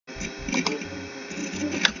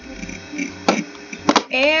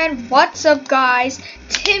And what's up, guys?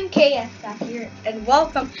 Tim KF back here, and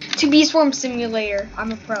welcome to Bee Swarm Simulator.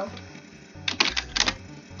 I'm a pro.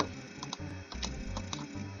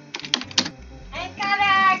 I'm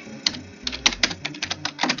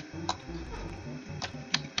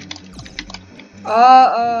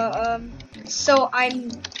coming. So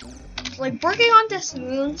I'm like working on this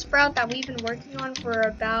moon sprout that we've been working on for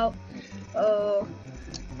about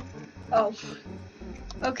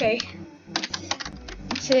okay.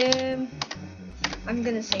 I'm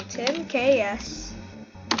gonna say Tim KS.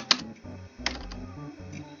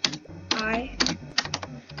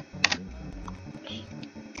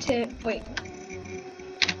 Wait.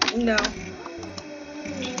 No.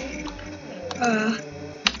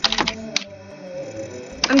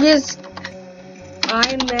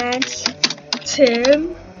 I meant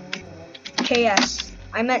Tim KS.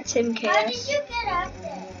 I meant Tim KS. How did you get up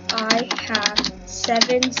there? I have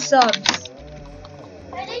 7 subs.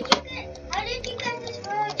 How did you get this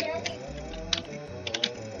royal jelly?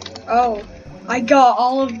 Oh, I got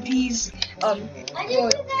all of these. How did you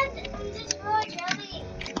get this royal jelly?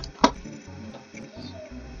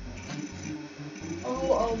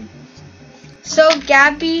 So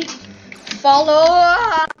Gabby, follow.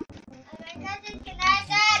 Oh my God, it's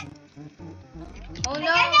connected. Oh My no.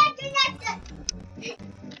 God, it's connected.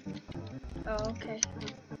 Oh, okay.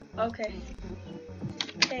 Okay.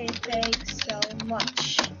 Okay, thanks so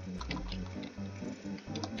much.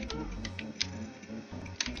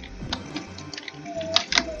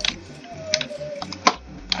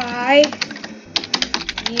 I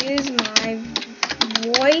use my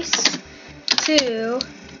voice to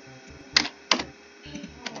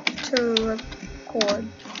record.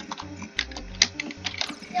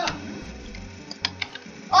 Yeah.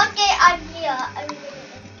 Okay, I'm here.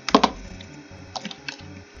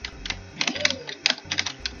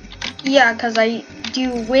 Yeah, because I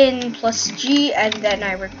do win plus G and then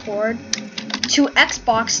I record to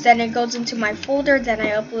Xbox, then it goes into my folder, then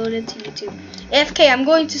I upload it to YouTube. AFK, I'm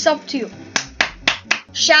going to sub to you.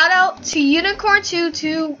 Shout out to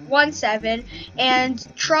Unicorn2217 and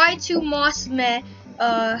try to Mossme,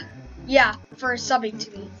 yeah, for subbing to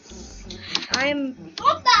me.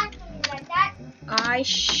 Don't back me like that. I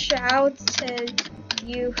shouted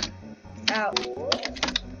you out.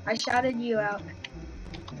 I shouted you out.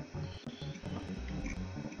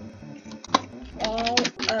 All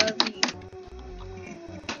of you.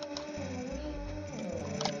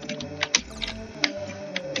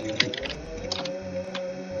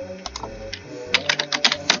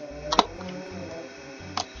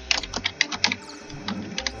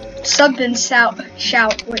 Sub and shout.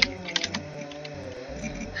 Wait.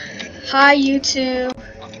 Hi, YouTube.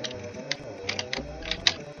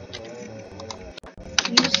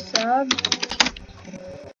 You subbed.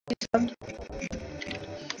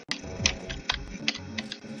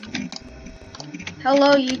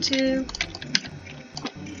 Hello, YouTube.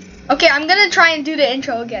 Okay, I'm gonna try and do the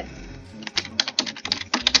intro again.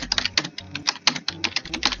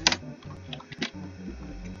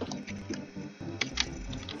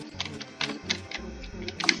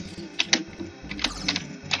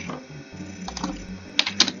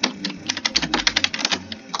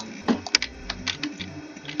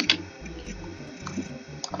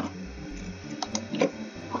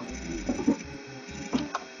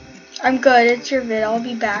 I'm good, it's your vid, I'll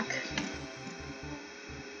be back.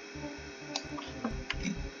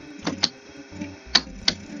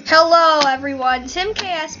 Hello everyone, Tim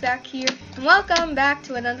KS back here, and welcome back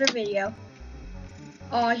to another video.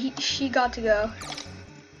 Oh, she got to go.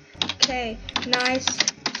 Okay, nice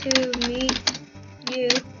to meet you.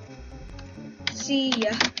 See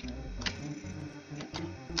ya.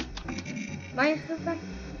 Am I her friend?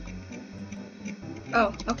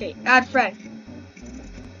 Oh, okay, add friend.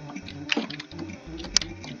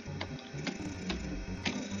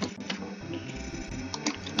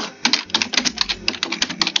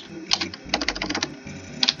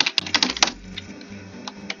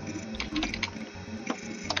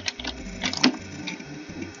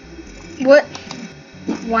 What?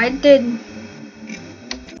 Why did...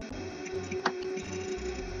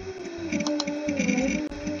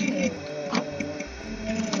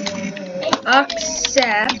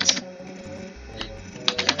 Accept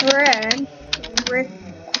friend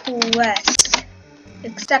request.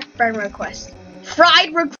 Accept friend request.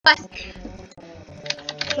 Fried request.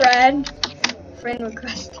 Friend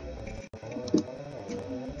request.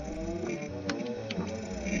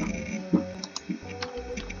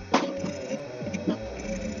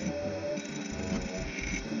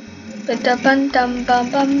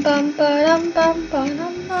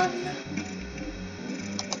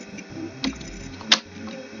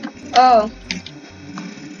 Oh.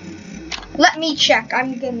 Let me check.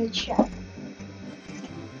 I'm gonna check.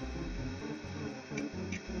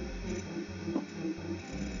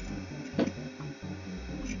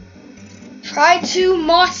 Try to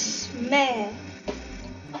moss me.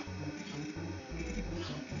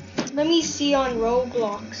 Let me see on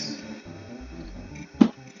Roblox.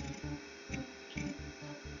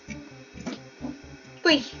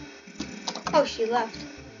 Wait. Oh, she left.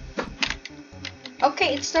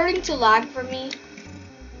 Okay, it's starting to lag for me.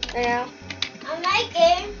 Yeah. On my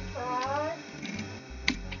game phone.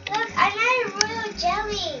 Look, I got a royal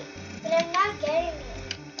jelly, but I'm not getting it.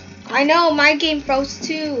 I know, my game froze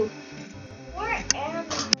too. Where am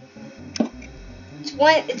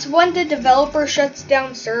I? It's when the developer shuts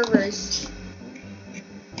down servers.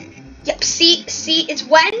 Yep, see, it's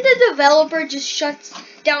when the developer just shuts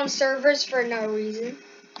down servers for no reason.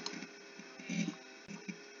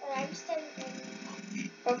 But I'm still in.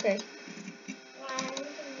 Okay.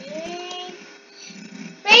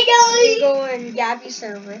 We go in Gabby's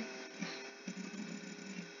server.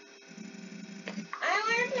 I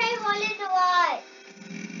want to play Hole in the Wall.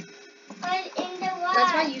 Hole in the Wall.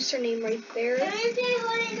 That's my username right there. Can we play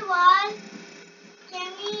Hole in the Wall? Can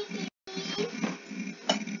we please?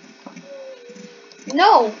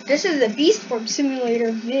 No, this is the Beast Form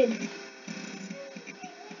Simulator vid.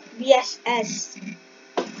 BSS.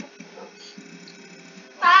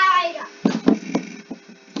 Fire.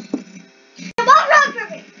 Come on, run for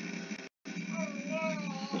me.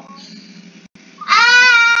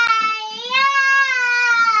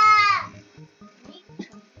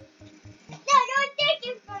 No, don't take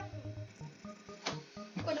it from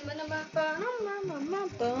me.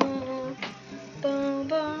 Do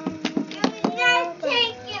not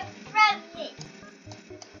take it from me.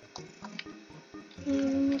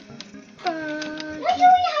 Why do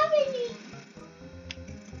we have any?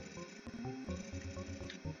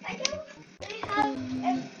 Why don't we have a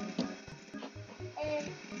blanket?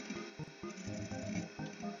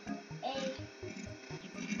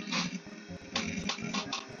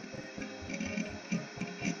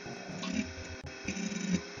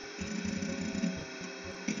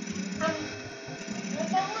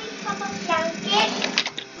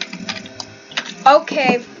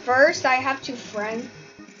 Okay, first I have to friend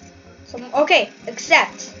some. Okay,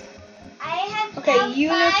 accept. I have Okay, now you-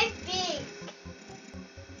 5 feet.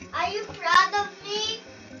 Are you proud of me?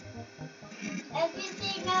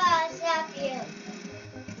 Everything else have you.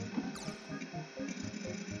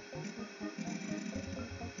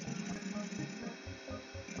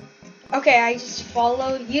 Okay, I just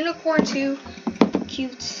followed Unicorn 2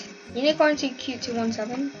 Cute. Unicorn 2 Cute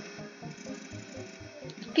 217.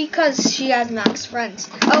 Because she has max friends.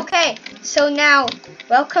 Okay, so now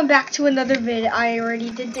welcome back to another vid. I already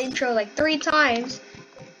did the intro like 3 times,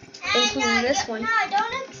 including this one. No,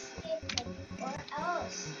 don't escape it or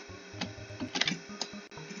else.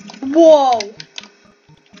 Whoa!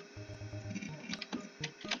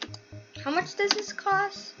 How much does this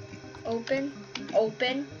cost? Open.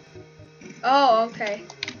 Oh, okay.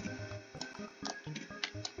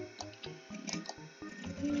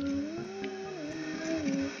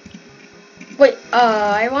 Wait,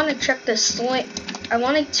 I want to check the I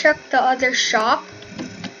want to check the other shop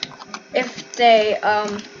if they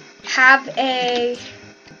have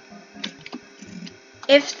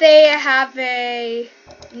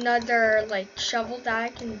another like shovel that I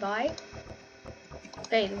can buy.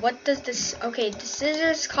 Wait, what does this? Okay, the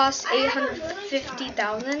scissors cost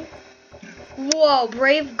 850,000. Whoa,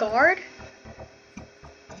 Brave Guard.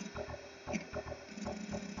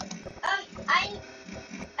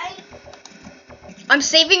 I'm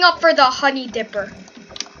saving up for the Honey Dipper.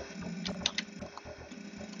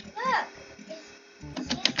 Look, is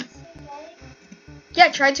this okay? Yeah,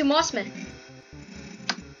 try to Mossman.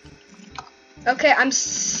 Okay,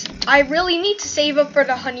 I really need to save up for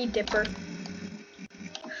the Honey Dipper.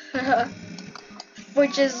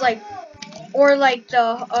 Which is like, or like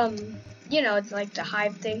the, you know, it's like the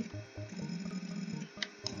hive thing.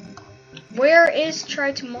 Where is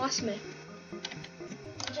try to Mossman?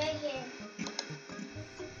 Right here.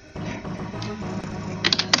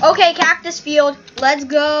 Okay, Cactus Field, let's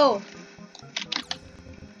go.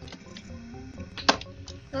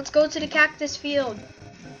 Let's go to the Cactus Field.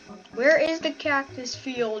 Where is the Cactus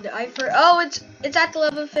Field? Oh, it's at the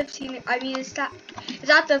level 15. I mean, it's at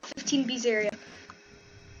the 15Bs area.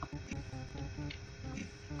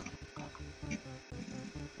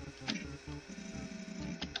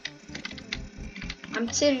 I'm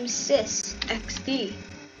Tim Sis XD.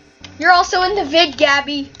 You're also in the vid,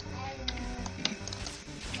 Gabby.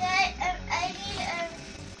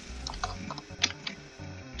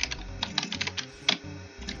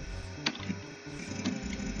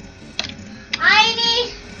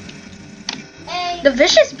 The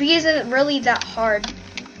vicious bee isn't really that hard.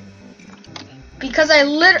 Because I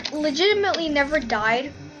legitimately never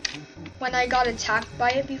died when I got attacked by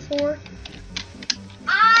it before.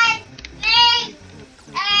 I think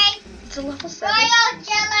It's a level 7. royal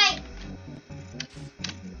jelly.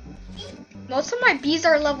 Most of my bees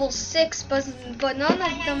are level 6, but none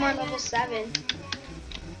of them are level 7.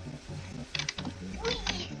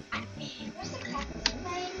 Where's the cactus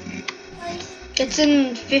place?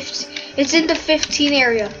 It's in the 15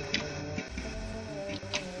 area.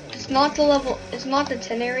 It's not the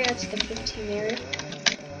 10 area, it's the 15 area.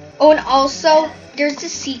 Oh, and also, there's a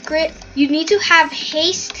secret. You need to have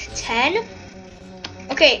haste 10.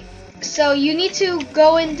 Okay, so you need to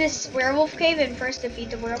go in this werewolf cave and first defeat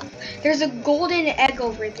the werewolf. There's a golden egg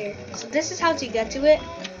over there. So this is how to get to it.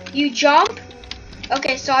 You jump.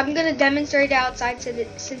 Okay, so I'm gonna demonstrate outside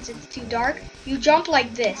since it's too dark. You jump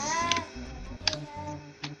like this.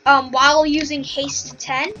 While using haste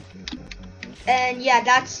 10. And yeah,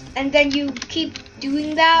 and then you keep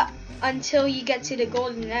doing that until you get to the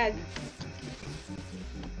golden egg.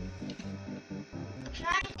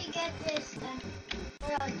 Trying to get this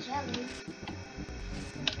royal jelly.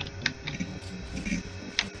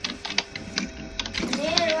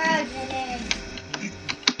 Royal jelly.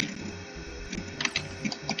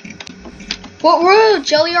 What royal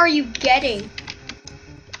jelly are you getting?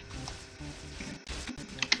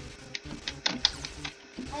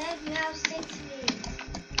 I have now 6 bees.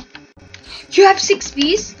 You have 6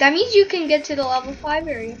 bees? That means you can get to the level 5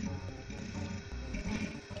 area.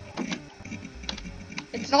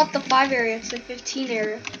 It's not the 5 area, it's the 15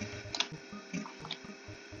 area.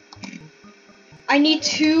 I need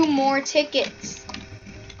 2 more tickets.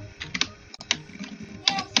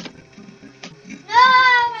 Yes. No, I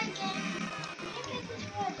can't get this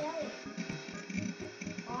royal jelly.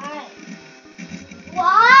 Why?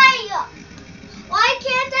 Why? Why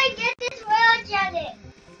can't I get this royal jelly?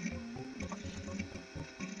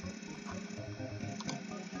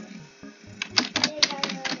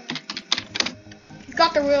 You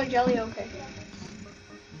got the royal jelly, okay.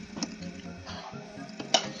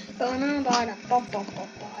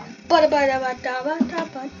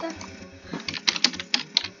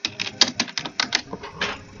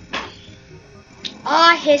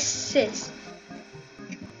 Ah, hisses.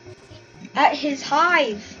 At his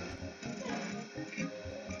hive.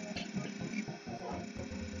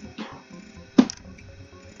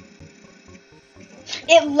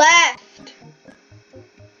 It left.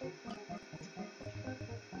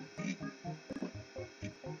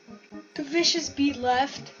 The vicious bee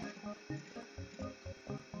left.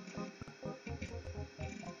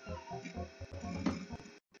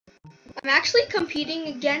 I'm actually competing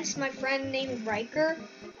against my friend named Riker.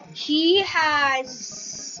 He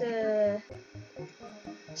has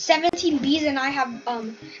 17 bees and I have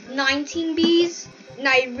 19 bees, and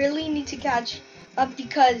I really need to catch up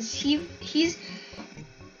because he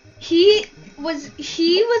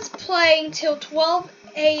was playing till 12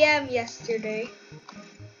 a.m. yesterday.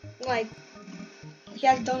 Like, he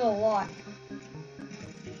has done a lot.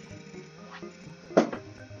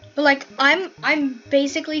 But like, I'm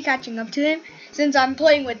basically catching up to him since I'm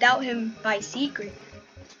playing without him by secret.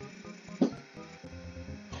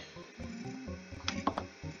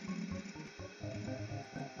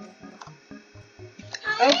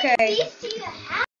 Okay.